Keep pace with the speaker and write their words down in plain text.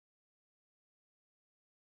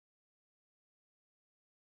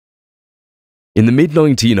In the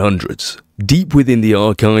mid-1900s, deep within the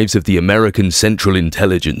archives of the American Central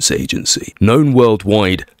Intelligence Agency, known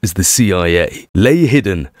worldwide as the CIA, lay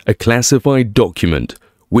hidden a classified document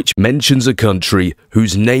which mentions a country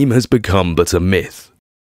whose name has become but a myth.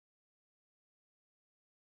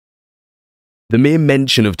 The mere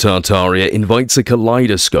mention of Tartaria invites a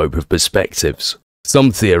kaleidoscope of perspectives.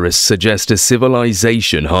 Some theorists suggest a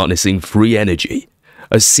civilization harnessing free energy,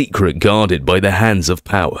 a secret guarded by the hands of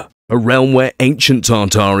power. A realm where ancient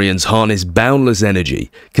Tartarians harness boundless energy,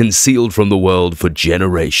 concealed from the world for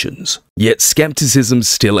generations. Yet skepticism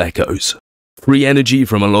still echoes. Free energy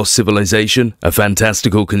from a lost civilization, a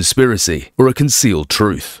fantastical conspiracy, or a concealed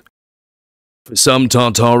truth? For some,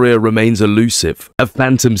 Tartaria remains elusive, a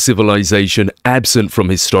phantom civilization absent from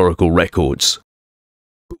historical records.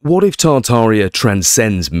 But what if Tartaria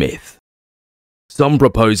transcends myth? Some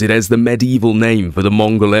propose it as the medieval name for the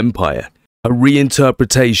Mongol Empire, a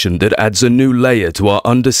reinterpretation that adds a new layer to our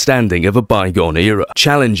understanding of a bygone era,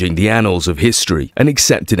 challenging the annals of history and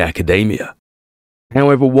accepted academia.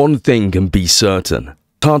 However, one thing can be certain.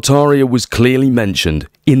 Tartaria was clearly mentioned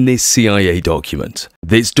in this CIA document.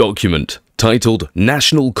 This document, titled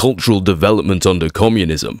National Cultural Development Under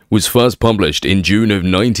Communism, was first published in June of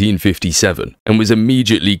 1957 and was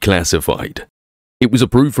immediately classified. It was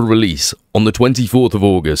approved for release on the 24th of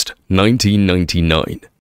August, 1999.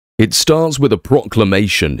 It starts with a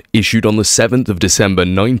proclamation issued on the 7th of December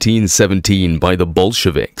 1917 by the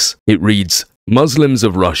Bolsheviks. It reads, "Muslims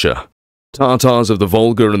of Russia, Tatars of the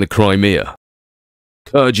Volga and the Crimea,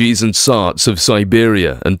 Kyrgyz and Sarts of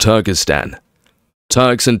Siberia and Turkestan,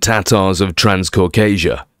 Turks and Tatars of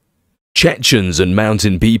Transcaucasia, Chechens and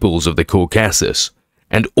mountain peoples of the Caucasus,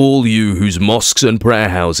 and all you whose mosques and prayer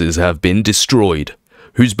houses have been destroyed,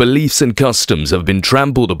 whose beliefs and customs have been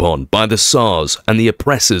trampled upon by the Tsars and the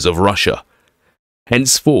oppressors of Russia.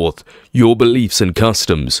 Henceforth, your beliefs and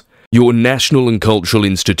customs, your national and cultural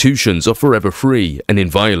institutions are forever free and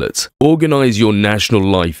inviolate. Organize your national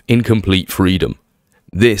life in complete freedom.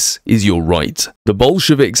 This is your right." The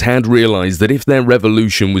Bolsheviks had realized that if their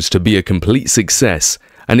revolution was to be a complete success,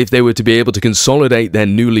 and if they were to be able to consolidate their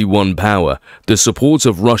newly won power, the support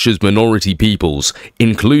of Russia's minority peoples,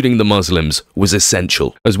 including the Muslims, was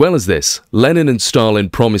essential. As well as this, Lenin and Stalin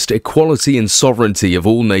promised equality and sovereignty of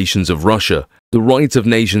all nations of Russia, the right of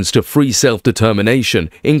nations to free self-determination,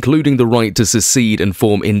 including the right to secede and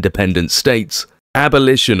form independent states,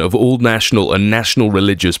 abolition of all national and national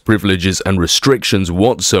religious privileges and restrictions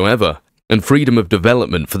whatsoever, and freedom of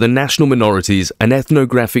development for the national minorities and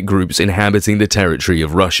ethnographic groups inhabiting the territory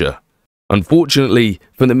of Russia. Unfortunately,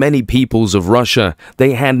 for the many peoples of Russia,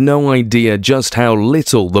 they had no idea just how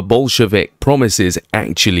little the Bolshevik promises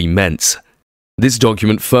actually meant. This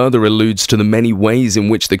document further alludes to the many ways in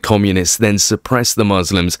which the communists then suppressed the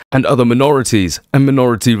Muslims and other minorities and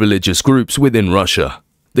minority religious groups within Russia.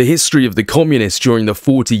 The history of the communists during the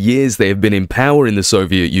 40 years they have been in power in the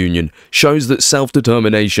Soviet Union shows that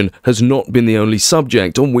self-determination has not been the only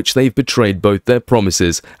subject on which they've betrayed both their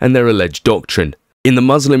promises and their alleged doctrine. In the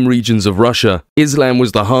Muslim regions of Russia, Islam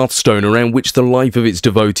was the hearthstone around which the life of its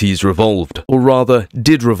devotees revolved, or rather,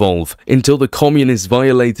 did revolve, until the communists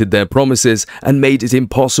violated their promises and made it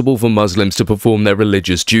impossible for Muslims to perform their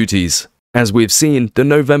religious duties. As we've seen, the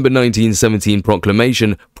November 1917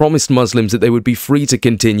 proclamation promised Muslims that they would be free to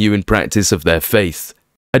continue in practice of their faith.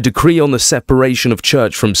 A decree on the separation of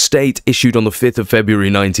church from state issued on the 5th of February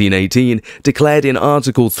 1918 declared in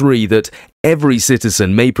Article 3 that every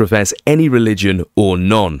citizen may profess any religion or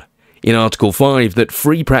none. In Article 5 that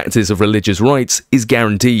free practice of religious rights is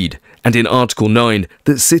guaranteed, and in Article 9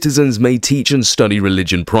 that citizens may teach and study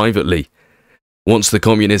religion privately. Once the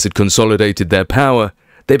communists had consolidated their power,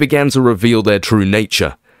 they began to reveal their true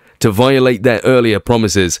nature, to violate their earlier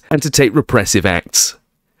promises, and to take repressive acts.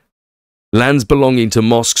 Lands belonging to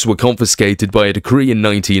mosques were confiscated by a decree in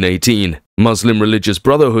 1918. Muslim religious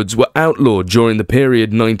brotherhoods were outlawed during the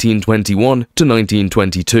period 1921 to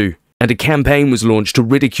 1922, and a campaign was launched to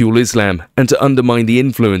ridicule Islam and to undermine the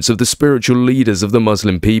influence of the spiritual leaders of the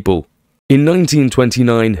Muslim people. In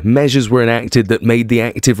 1929, measures were enacted that made the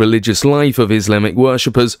active religious life of Islamic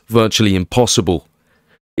worshippers virtually impossible.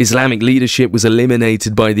 Islamic leadership was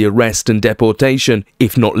eliminated by the arrest and deportation,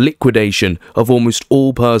 if not liquidation, of almost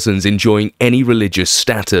all persons enjoying any religious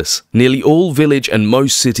status. Nearly all village and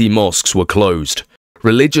most city mosques were closed.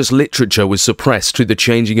 Religious literature was suppressed through the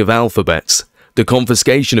changing of alphabets, the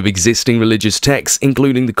confiscation of existing religious texts,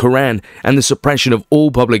 including the Quran, and the suppression of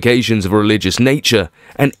all publications of a religious nature,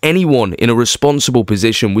 and anyone in a responsible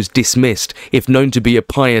position was dismissed if known to be a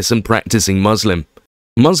pious and practicing Muslim.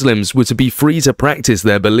 Muslims were to be free to practice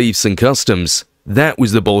their beliefs and customs. That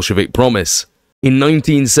was the Bolshevik promise. In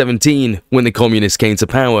 1917, when the communists came to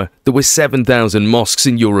power, there were 7,000 mosques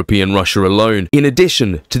in European Russia alone, in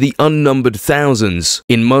addition to the unnumbered thousands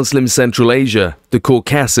in Muslim Central Asia, the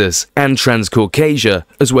Caucasus, and Transcaucasia,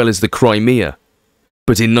 as well as the Crimea.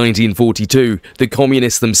 But in 1942, the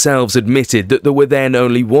communists themselves admitted that there were then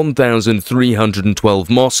only 1,312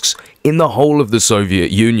 mosques in the whole of the Soviet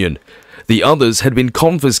Union. The others had been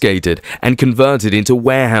confiscated and converted into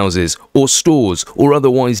warehouses or stores or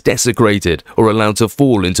otherwise desecrated or allowed to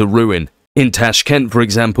fall into ruin. In Tashkent, for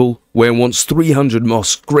example, where once 300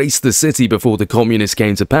 mosques graced the city before the communists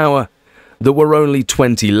came to power, there were only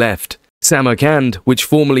 20 left. Samarkand, which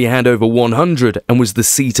formerly had over 100 and was the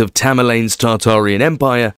seat of Tamerlane's Tartarian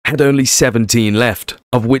Empire, had only 17 left,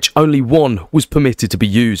 of which only one was permitted to be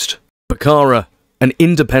used. Bukhara, an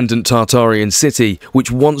independent Tartarian city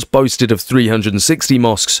which once boasted of 360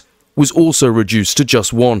 mosques, was also reduced to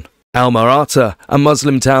just one. Alma-Ata, a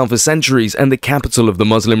Muslim town for centuries and the capital of the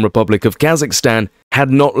Muslim Republic of Kazakhstan,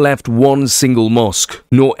 had not left one single mosque,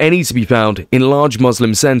 nor any to be found in large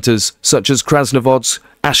Muslim centers such as Krasnovodsk,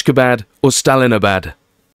 Ashgabat, or Stalinabad.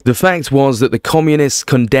 The fact was that the communists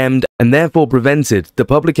condemned and therefore prevented the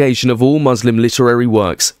publication of all Muslim literary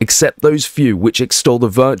works except those few which extol the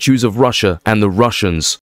virtues of Russia and the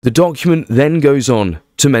Russians. The document then goes on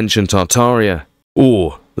to mention Tartaria.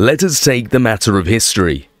 Or, let us take the matter of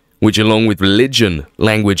history, which along with religion,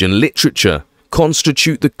 language and literature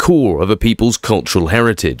constitute the core of a people's cultural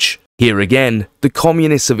heritage. Here again, the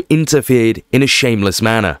communists have interfered in a shameless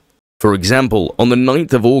manner. For example, on the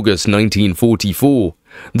 9th of August 1944,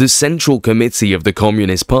 the Central Committee of the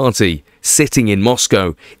Communist Party, sitting in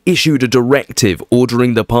Moscow, issued a directive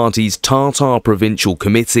ordering the party's Tartar Provincial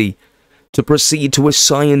Committee to proceed to a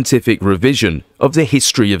scientific revision of the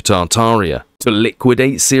history of Tartaria, to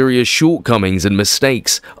liquidate serious shortcomings and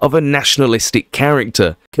mistakes of a nationalistic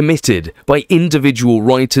character committed by individual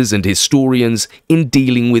writers and historians in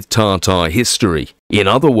dealing with Tartar history. In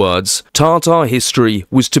other words, Tartar history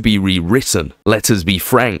was to be rewritten, let us be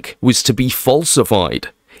frank, was to be falsified,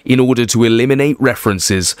 in order to eliminate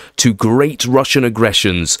references to great Russian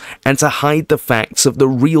aggressions and to hide the facts of the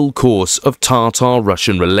real course of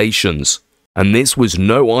Tartar-Russian relations. And this was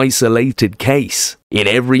no isolated case. In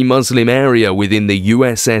every Muslim area within the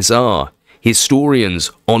USSR,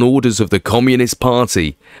 historians, on orders of the Communist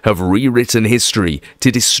Party, have rewritten history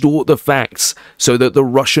to distort the facts so that the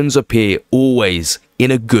Russians appear always in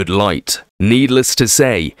a good light. Needless to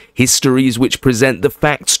say, histories which present the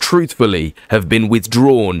facts truthfully have been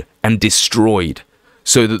withdrawn and destroyed,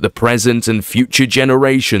 so that the present and future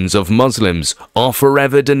generations of Muslims are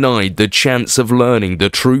forever denied the chance of learning the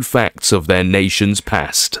true facts of their nation's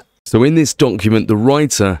past. So in this document, the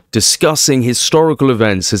writer, discussing historical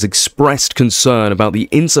events, has expressed concern about the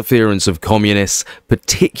interference of communists,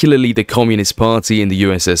 particularly the Communist Party in the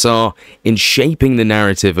USSR, in shaping the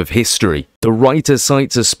narrative of history. The writer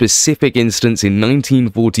cites a specific instance in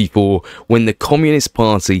 1944 when the Communist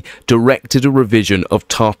Party directed a revision of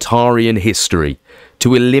Tartarian history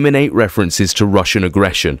to eliminate references to Russian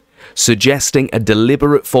aggression, suggesting a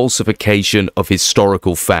deliberate falsification of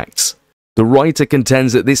historical facts. The writer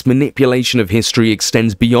contends that this manipulation of history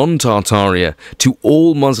extends beyond Tartaria to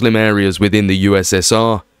all Muslim areas within the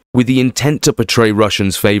USSR, with the intent to portray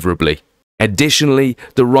Russians favorably. Additionally,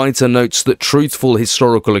 the writer notes that truthful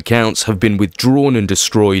historical accounts have been withdrawn and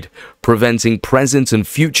destroyed, preventing present and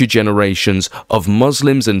future generations of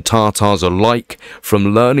Muslims and Tartars alike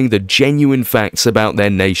from learning the genuine facts about their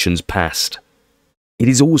nation's past. It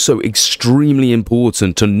is also extremely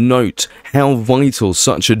important to note how vital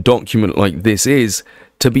such a document like this is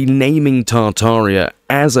to be naming Tartaria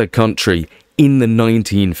as a country in the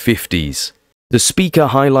 1950s. The speaker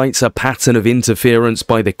highlights a pattern of interference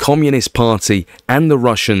by the Communist Party and the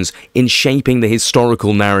Russians in shaping the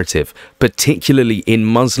historical narrative, particularly in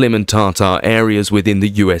Muslim and Tatar areas within the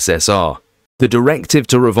USSR. The directive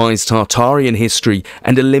to revise Tartarian history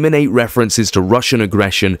and eliminate references to Russian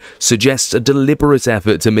aggression suggests a deliberate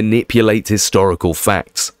effort to manipulate historical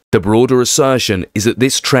facts. The broader assertion is that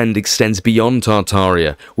this trend extends beyond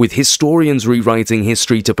Tartaria, with historians rewriting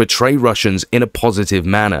history to portray Russians in a positive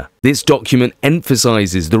manner. This document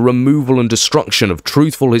emphasizes the removal and destruction of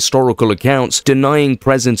truthful historical accounts, denying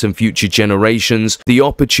present and future generations the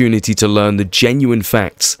opportunity to learn the genuine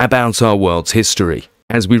facts about our world's history.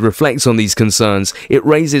 As we reflect on these concerns, it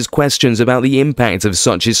raises questions about the impact of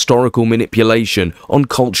such historical manipulation on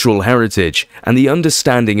cultural heritage and the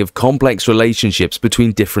understanding of complex relationships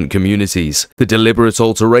between different communities. The deliberate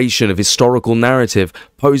alteration of historical narrative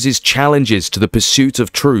poses challenges to the pursuit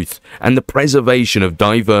of truth and the preservation of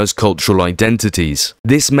diverse cultural identities.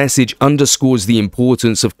 This message underscores the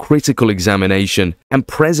importance of critical examination and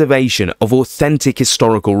preservation of authentic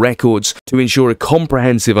historical records to ensure a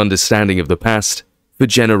comprehensive understanding of the past for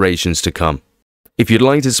generations to come. If you'd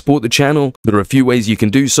like to support the channel, there are a few ways you can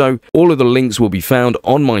do so. All of the links will be found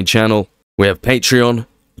on my channel. We have Patreon,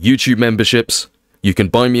 YouTube memberships, you can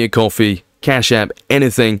buy me a coffee, Cash App,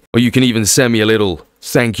 anything, or you can even send me a little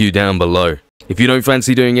thank you down below. If you don't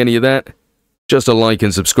fancy doing any of that, just a like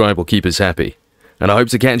and subscribe will keep us happy. And I hope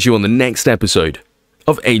to catch you on the next episode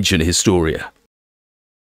of Ancient Historia.